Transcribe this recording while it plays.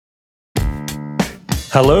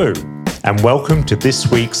Hello, and welcome to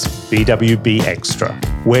this week's BWB Extra,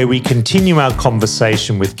 where we continue our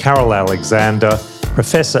conversation with Carol Alexander,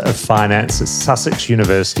 Professor of Finance at Sussex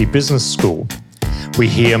University Business School. We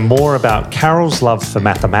hear more about Carol's love for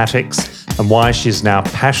mathematics and why she's now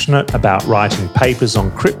passionate about writing papers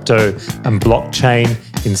on crypto and blockchain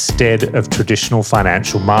instead of traditional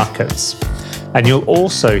financial markets. And you'll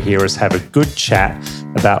also hear us have a good chat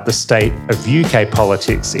about the state of UK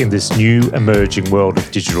politics in this new emerging world of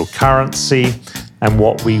digital currency and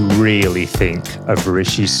what we really think of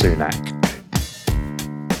Rishi Sunak.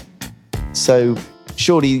 So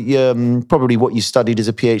surely probably what you studied as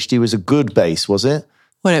a PhD was a good base, was it?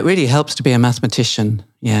 Well, it really helps to be a mathematician,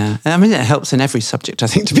 yeah. I mean, it helps in every subject, I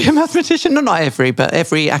think, to be a mathematician. Not every, but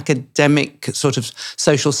every academic sort of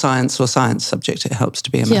social science or science subject, it helps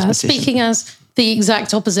to be a mathematician. Yeah, speaking as the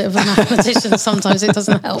exact opposite of a mathematician, sometimes it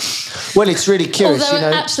doesn't help. Well, it's really curious,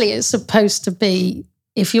 Although actually it's supposed to be,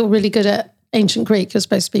 if you're really good at ancient Greek, you're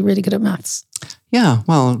supposed to be really good at maths. Yeah,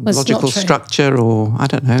 well, That's logical structure or, I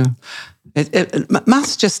don't know.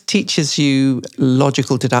 Maths just teaches you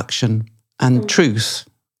logical deduction and truth.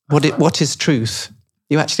 What is truth?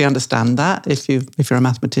 You actually understand that if you're a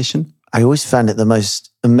mathematician. I always found it the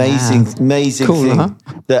most amazing cool, thing. Huh?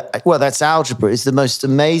 That's algebra. It's the most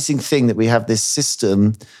amazing thing that we have this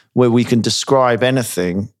system where we can describe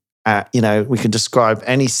anything. We can describe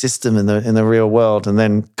any system in the real world and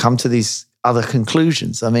then come to these other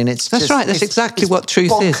conclusions. I mean, that's right. That's exactly what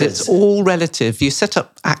truth is. It's all relative. You set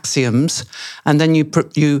up axioms, and then you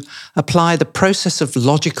apply the process of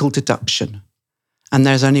logical deduction. And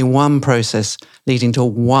there's only one process leading to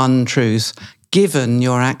one truth, given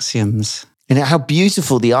your axioms. And how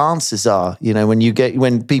beautiful the answers are,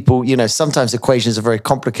 when people, sometimes equations are very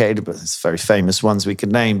complicated, but it's very famous ones we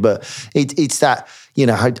could name. But it's that,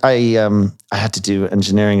 I had to do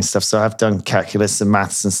engineering and stuff, so I've done calculus and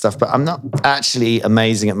maths and stuff, but I'm not actually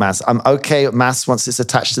amazing at maths. I'm okay at maths once it's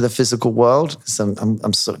attached to the physical world. So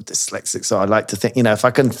I'm sort of dyslexic, so I like to think, if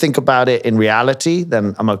I can think about it in reality,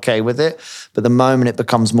 then I'm okay with it. But the moment it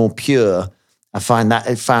becomes more pure, I found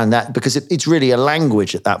that because it's really a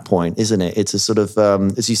language at that point, isn't it? It's a sort of,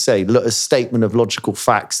 as you say, a statement of logical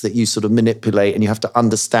facts that you sort of manipulate, and you have to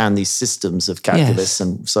understand these systems of calculus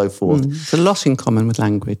and so forth. It's a lot in common with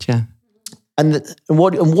language, yeah. And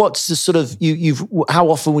what's the sort of how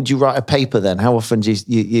often would you write a paper then? How often do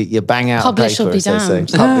you bang out Publish a paper? Or be damned.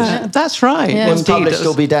 That's right. Yeah. When published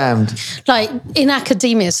or be damned. Like in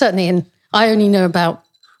academia, certainly I only know about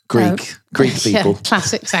Greek people. Yeah,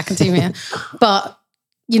 classics academia. But,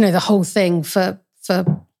 the whole thing for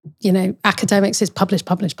academics is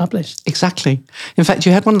publish. Exactly. In fact,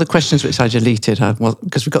 you had one of the questions which I deleted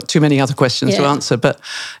because we've got too many other questions to answer. But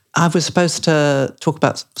I was supposed to talk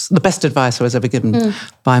about the best advice I was ever given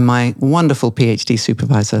by my wonderful PhD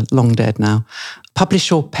supervisor, long dead now.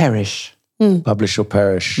 Publish or perish. Publish or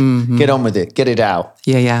perish. Mm-hmm. Get on with it. Get it out.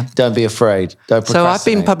 Yeah. Don't be afraid. Don't procrastinate. So I've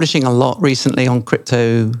been publishing a lot recently on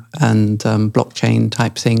crypto and blockchain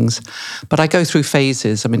type things. But I go through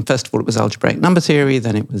phases. I mean, first of all, it was algebraic number theory.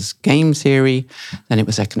 Then it was game theory. Then it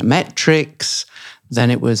was econometrics. Then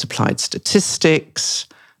it was applied statistics.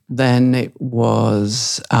 Then it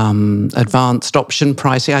was advanced option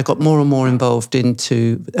pricing. I got more and more involved through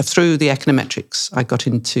the econometrics. I got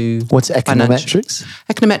into... What's econometrics?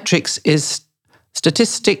 Econometrics is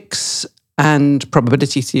statistics and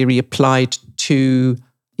probability theory applied to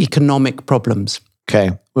economic problems.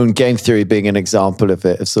 Okay. And game theory being an example of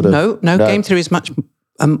it. No, game theory is much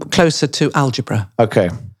closer to algebra. Okay.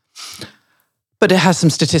 But it has some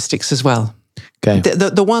statistics as well. Okay.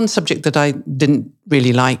 The one subject that I didn't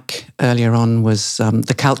really like earlier on was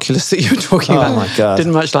the calculus that you were talking about. Oh my God.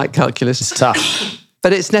 Didn't much like calculus. It's tough.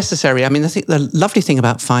 But it's necessary. I mean, I think the lovely thing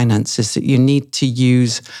about finance is that you need to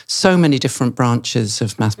use so many different branches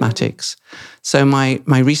of mathematics. So my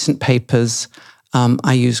recent papers,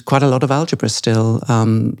 I use quite a lot of algebra still.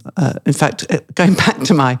 In fact, going back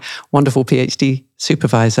to my wonderful PhD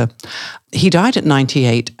supervisor, he died at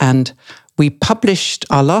 98, and we published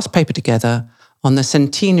our last paper together on the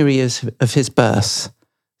centenary of his birth.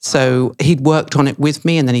 So he'd worked on it with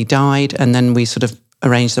me, and then he died, and then we sort of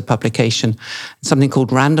arranged the publication, something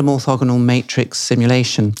called Random Orthogonal Matrix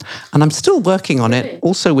Simulation. And I'm still working on it,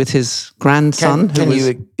 also with his grandson. Can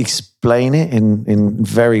you explain it in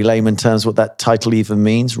very layman terms what that title even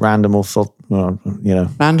means? Random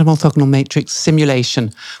Orthogonal Matrix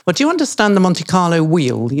Simulation. Well, do you understand the Monte Carlo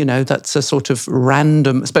wheel? That's a sort of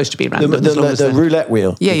random, supposed to be random. The roulette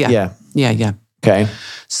wheel. Yeah. Okay.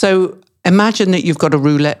 So imagine that you've got a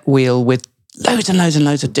roulette wheel with loads and loads and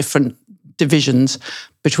loads of different divisions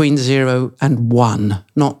between 0 and 1.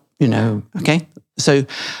 Not, okay? So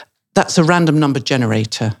that's a random number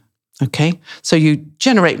generator. Okay. So you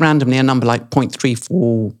generate randomly a number like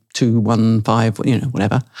 0.34215,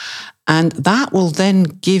 whatever. And that will then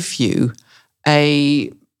give you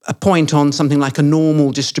a point on something like a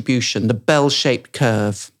normal distribution, the bell-shaped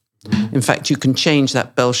curve. In fact, you can change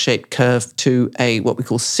that bell-shaped curve to what we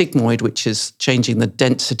call sigmoid, which is changing the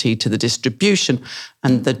density to the distribution.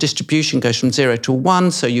 And the distribution goes from 0 to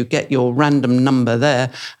 1, so you get your random number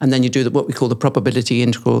there. And then you do what we call the probability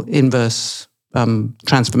integral inverse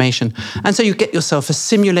transformation. And so you get yourself a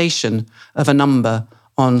simulation of a number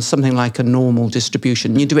on something like a normal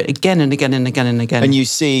distribution. You do it again and again and again and again. And you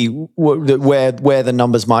see where the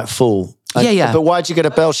numbers might fall. Yeah. But why'd you get a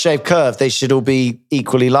bell-shaped curve? They should all be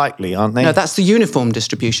equally likely, aren't they? No, that's the uniform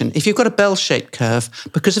distribution. If you've got a bell-shaped curve,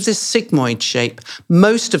 because of this sigmoid shape,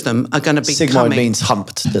 most of them are going to be sigmoid means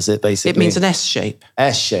humped, does it, basically? It means an S shape.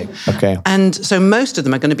 S shape, okay. And so most of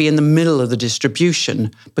them are going to be in the middle of the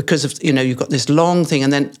distribution because of, you've got this long thing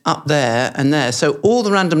and then up there and there. So all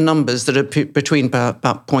the random numbers that are between about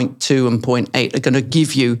 0.2 and 0.8 are going to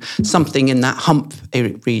give you something in that hump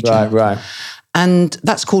region. Right. And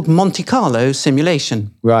that's called Monte Carlo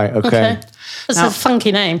simulation. Right, okay. That's a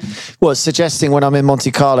funky name. Well, suggesting when I'm in Monte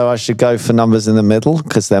Carlo, I should go for numbers in the middle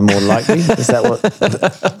because they're more likely. Is that what?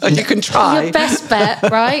 You can try. Your best bet,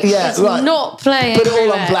 right? Yeah, is right. not playing Put it all on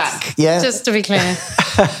roulette, black, yeah? Just to be clear.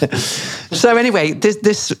 So anyway,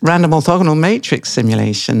 this random orthogonal matrix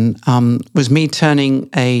simulation was me turning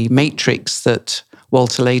a matrix that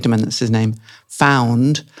Walter Laderman, that's his name,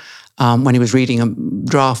 found when he was reading a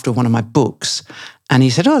draft of one of my books. And he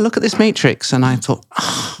said, "Oh, look at this matrix." And I thought,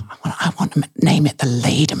 I want to name it the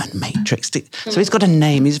Laderman matrix. So he's got a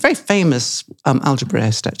name. He's a very famous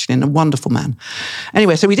algebraist, actually, and a wonderful man.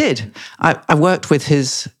 Anyway, so we did. I worked with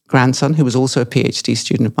his grandson, who was also a PhD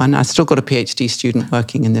student of mine. I still got a PhD student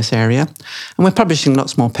working in this area. And we're publishing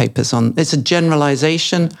lots more papers on. It's a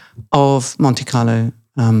generalization of Monte Carlo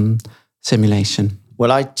simulation. Well,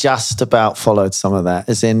 I just about followed some of that.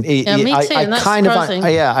 As in, me too. And that's kind surprising.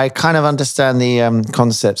 I kind of understand the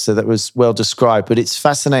concepts, so that was well described. But it's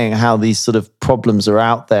fascinating how these sort of problems are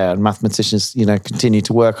out there, and mathematicians, continue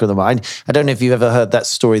to work on them. I don't know if you've ever heard that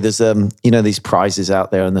story. There's these prizes out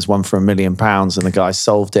there, and there's one for £1 million, and the guy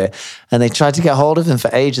solved it, and they tried to get hold of him for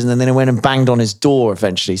ages, and then they went and banged on his door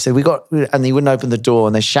eventually. So and he wouldn't open the door,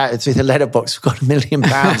 and they shouted through the letterbox, "We've got £1 million.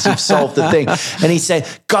 You've solved the thing." And he said,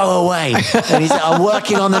 "Go away." And he said, "I'm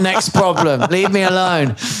working on the next problem. Leave me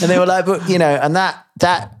alone." And they were like, "But and that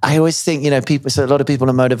I always think, people. So a lot of people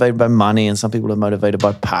are motivated by money, and some people are motivated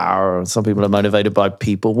by power, and some people are motivated by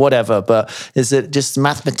people, whatever. But is it just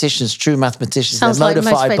mathematicians? True mathematicians, Sounds they're like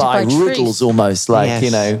motivated by riddles, truth. almost like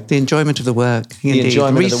Yes, the enjoyment of the work. The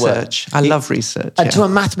enjoyment of the work. Research. I love research. And to a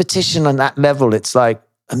mathematician on that level, it's like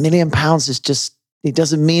 £1 million is just. It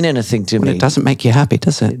doesn't mean anything to me. It doesn't make you happy,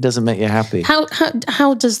 does it? It doesn't make you happy.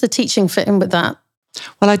 How does the teaching fit in with that?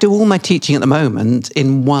 Well, I do all my teaching at the moment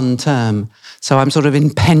in one term. So I'm sort of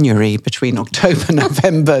in penury between October,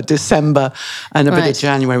 November, December, and a bit of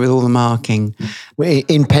January with all the marking.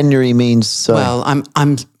 In penury means... Well,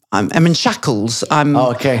 I'm in shackles.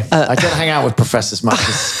 Okay. I don't hang out with professors much.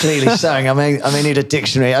 It's clearly showing. I may need a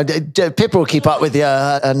dictionary. Pippa will keep up with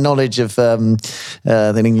your knowledge of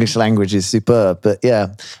the English language is superb. But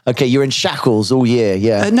yeah. Okay, you're in shackles all year,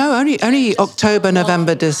 yeah. No, only October,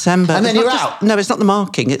 November, December. And then you're out. No, it's not the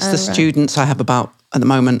marking. It's the students I have about... At the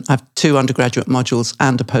moment, I have 2 undergraduate modules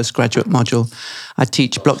and a postgraduate module. I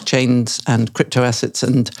teach blockchains and crypto assets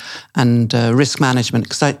and risk management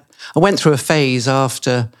because I went through a phase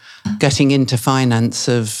after getting into finance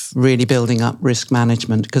of really building up risk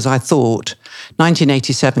management because I thought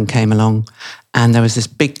 1987 came along and there was this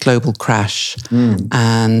big global crash.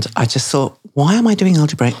 And I just thought, why am I doing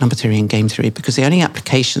algebraic number theory and game theory? Because the only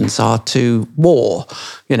applications are to war,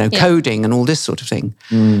 coding and all this sort of thing.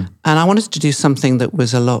 And I wanted to do something that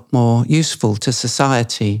was a lot more useful to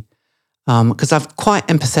society because I'm quite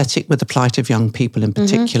empathetic with the plight of young people in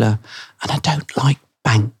particular, and I don't like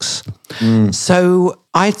banks. So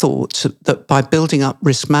I thought that by building up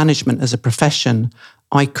risk management as a profession,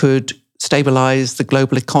 I could stabilize the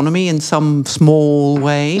global economy in some small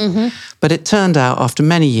way. But it turned out after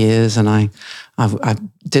many years, and I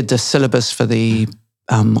did the syllabus for the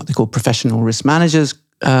what they call professional risk managers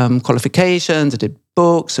qualifications. I did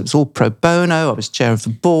books. It was all pro bono. I was chair of the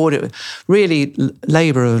board. It was really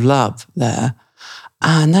labor of love there.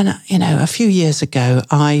 And then, a few years ago,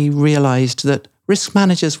 I realized that risk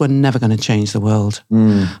managers were never going to change the world.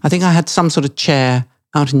 I think I had some sort of chair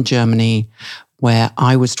out in Germany where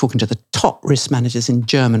I was talking to the top risk managers in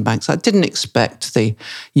German banks. I didn't expect the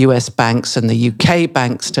US banks and the UK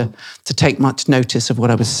banks to take much notice of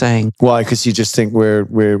what I was saying. Why? Because you just think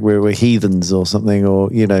we're heathens or something, or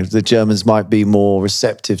the Germans might be more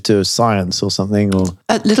receptive to science or something, or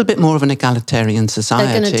A little bit more of an egalitarian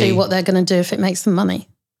society. They're going to do what they're going to do if it makes them money.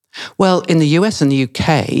 Well, in the US and the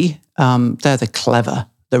UK, they're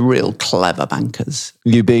the real clever bankers.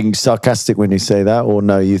 You being sarcastic when you say that, or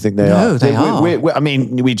no? You think they are? No, they are. I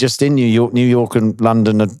mean, we just in New York and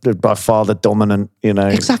London are by far the dominant.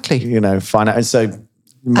 Exactly. Finance. And so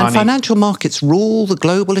money. And financial markets rule the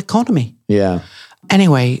global economy. Yeah.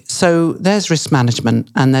 Anyway, so there's risk management,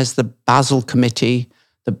 and there's the Basel Committee,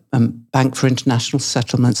 the Bank for International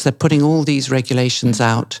Settlements. They're putting all these regulations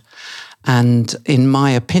out, and in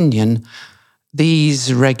my opinion,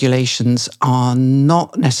 these regulations are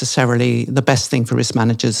not necessarily the best thing for risk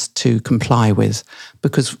managers to comply with,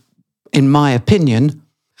 because in my opinion,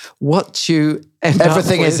 what you end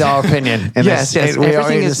Everything up with, is our opinion. Yes, We are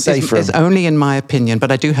everything in the safe room. is only in my opinion, but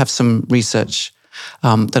I do have some research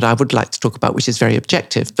that I would like to talk about, which is very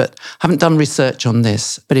objective, but I haven't done research on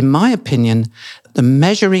this. But in my opinion, the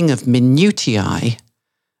measuring of minutiae,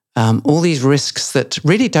 all these risks that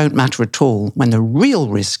really don't matter at all, when the real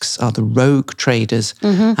risks are the rogue traders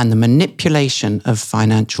and the manipulation of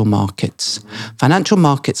financial markets. Financial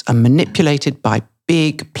markets are manipulated by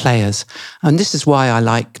big players. And this is why I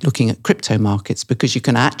like looking at crypto markets, because you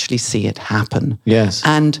can actually see it happen. Yes.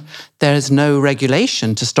 And there's no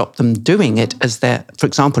regulation to stop them doing it, for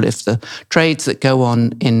example, if the trades that go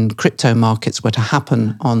on in crypto markets were to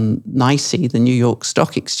happen on NYSE, the New York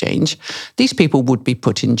Stock Exchange, these people would be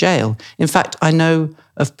put in jail. In fact, I know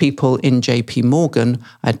of people in JP Morgan,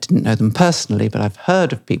 I didn't know them personally, but I've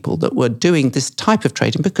heard of people that were doing this type of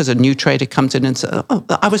trading because a new trader comes in and says, oh,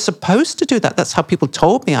 I was supposed to do that. That's how people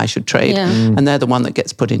told me I should trade. Yeah. And they're the one that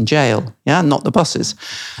gets put in jail, not the bosses.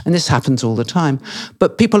 And this happens all the time.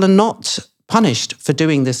 But people are not punished for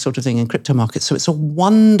doing this sort of thing in crypto markets. So it's a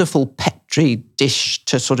wonderful petri dish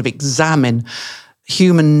to sort of examine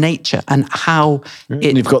human nature and how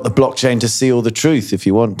it... You've got the blockchain to see all the truth if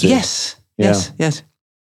you want to. Yes.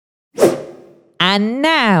 And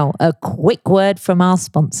now, a quick word from our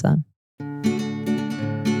sponsor.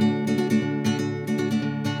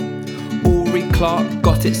 Uri Clark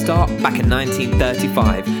got its start back in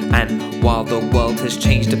 1935, and while the world has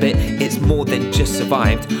changed a bit, it's more than just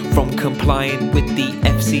survived. From complying with the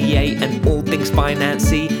FCA and all things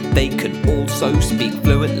financy, they can also speak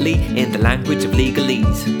fluently in the language of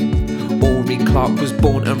legalese. Uri Clark was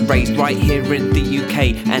born and raised right here in the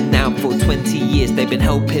UK, and now for 20 years they've been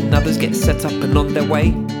helping others get set up and on their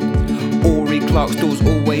way. Uri Clark's doors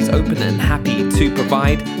always open and happy to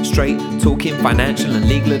provide straight talking financial and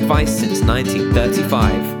legal advice since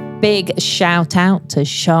 1935. Big shout out to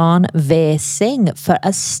Sean Veer Singh for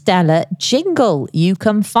a stellar jingle. You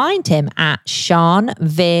can find him at Sean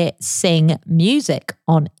Veer Singh Music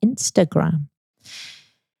on Instagram.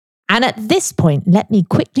 And at this point, let me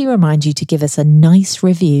quickly remind you to give us a nice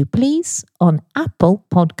review, please, on Apple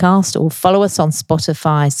Podcast, or follow us on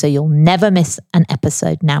Spotify so you'll never miss an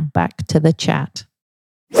episode. Now back to the chat.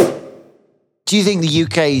 Do you think the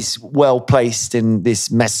UK's well placed in this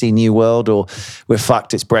messy new world, or we're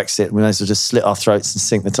fucked, it's Brexit, we might as well just slit our throats and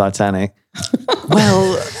sink the Titanic?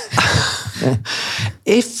 Well,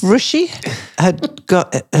 if Rishi had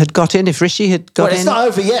got in, if Rishi had got in... It's not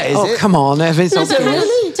over yet, is it? Oh, come on.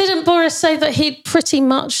 Didn't Boris say that he'd pretty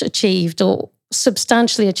much achieved or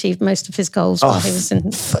substantially achieved most of his goals while he was in...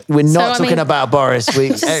 We're not talking about Boris.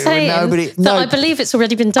 Just saying I believe it's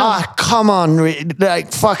already been done. Come on.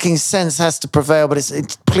 Fucking sense has to prevail,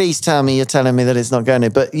 but please tell me you're telling me that it's not going to.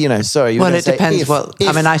 But, sorry. Well, it depends.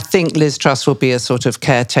 I think Liz Truss will be a sort of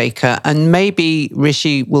caretaker, and maybe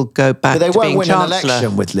Rishi will go back to being Chancellor. But they won't win an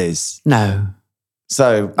election with Liz. No.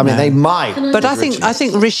 So, they might. But I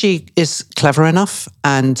think Rishi is clever enough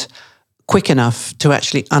and quick enough to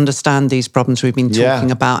actually understand these problems we've been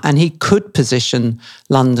talking about, and he could position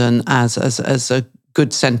London as a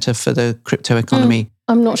good centre for the crypto economy.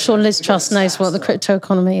 I'm not sure Liz Truss knows what the crypto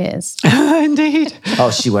economy is. Indeed.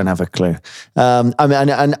 Oh, she won't have a clue. And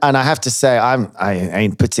I have to say, I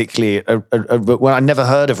ain't particularly. Well, I never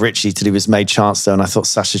heard of Richie till he was made Chancellor, and I thought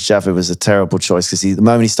Sasha Javid was a terrible choice because the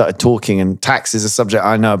moment he started talking, and tax is a subject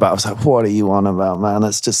I know about, I was like, what are you on about, man?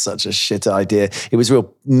 That's just such a shit idea. It was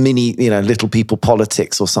real mini, little people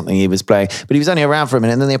politics or something he was playing, but he was only around for a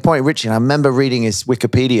minute, and then they appointed Richie, and I remember reading his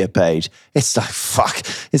Wikipedia page. It's like, fuck.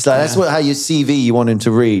 It's like, that's how your CV you want to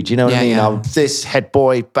to read. You know what I mean? Yeah. Oh, this head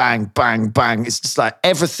boy, bang, bang, bang. It's just like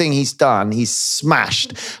everything he's done, he's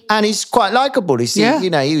smashed. And he's quite likable.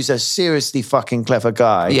 He was a seriously fucking clever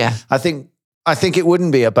guy. Yeah. I think it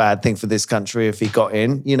wouldn't be a bad thing for this country if he got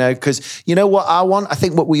in, because you know what I want? I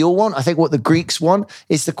think what we all want, I think what the Greeks want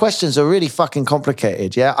is the questions are really fucking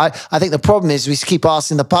complicated, yeah? I think the problem is we keep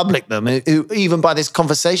asking the public them, who, even by this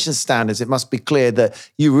conversation standards, it must be clear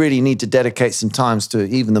that you really need to dedicate some time to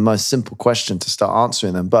even the most simple question to start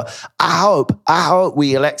answering them. But I hope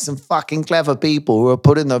we elect some fucking clever people who are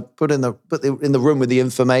put in the room with the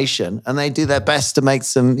information and they do their best to make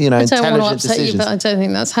some, I don't want to intelligent upset decisions. you, but I don't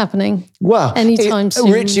think that's happening. Well, anytime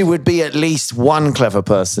soon. Richie would be at least one clever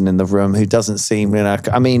person in the room who doesn't seem,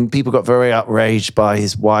 I mean, people got very outraged by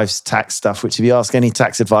his wife's tax stuff, which if you ask any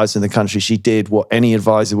tax advisor in the country, she did what any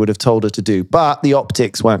advisor would have told her to do. But the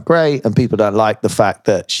optics weren't great and people don't like the fact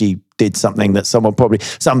that she did something that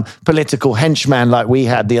some political henchman like we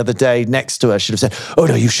had the other day next to her should have said, oh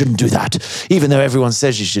no, you shouldn't do that, even though everyone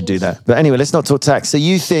says you should do that. But anyway, let's not talk tax. So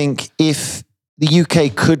you think if the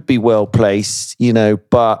UK could be well placed,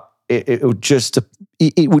 but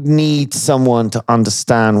it would need someone to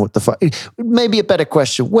understand what the fuck. Maybe a better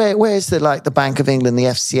question: where's the Bank of England, the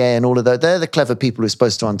FCA, and all of those? They're the clever people who are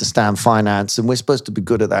supposed to understand finance, and we're supposed to be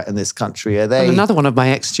good at that in this country. Are they? And another one of my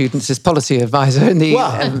ex-students is policy advisor in the.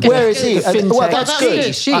 Where is he? Well, that's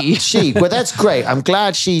good. She. Well, that's great. I'm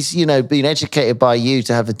glad she's been educated by you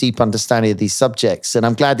to have a deep understanding of these subjects, and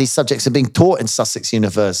I'm glad these subjects are being taught in Sussex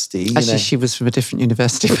University. Actually, she was from a different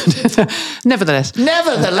university, but nevertheless.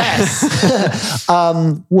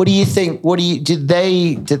 What do you think? Are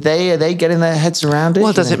they getting their heads around it?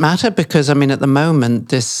 Well, does it matter? Because at the moment,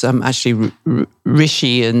 this actually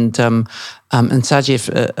Rishi and Sajid,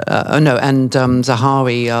 and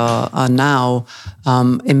Zahawi are now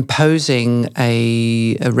imposing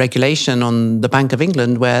a regulation on the Bank of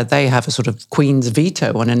England where they have a sort of Queen's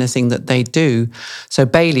veto on anything that they do. So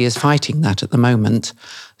Bailey is fighting that at the moment.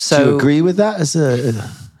 So do you agree with that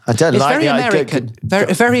I don't it's like very American,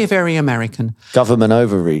 very, very American. Government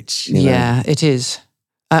overreach. Yeah, it is.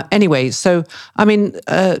 Anyway, so there's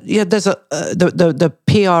the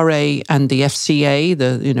PRA and the FCA,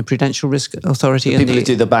 the Prudential Risk Authority, people who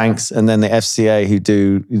do the banks, and then the FCA who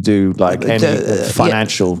do like any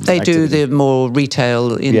financial. They activity. do the more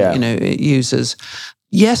retail, users.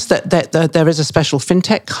 Yes, that there is a special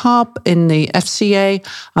fintech hub in the FCA.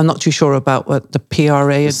 I'm not too sure about what the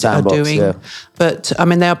PRA are doing. Yeah. But,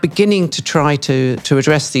 they are beginning to try to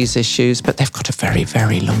address these issues, but they've got a very,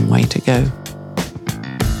 very long way to go.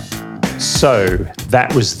 So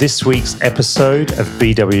that was this week's episode of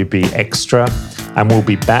BWB Extra, and we'll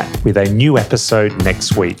be back with a new episode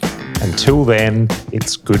next week. Until then,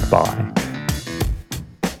 it's goodbye.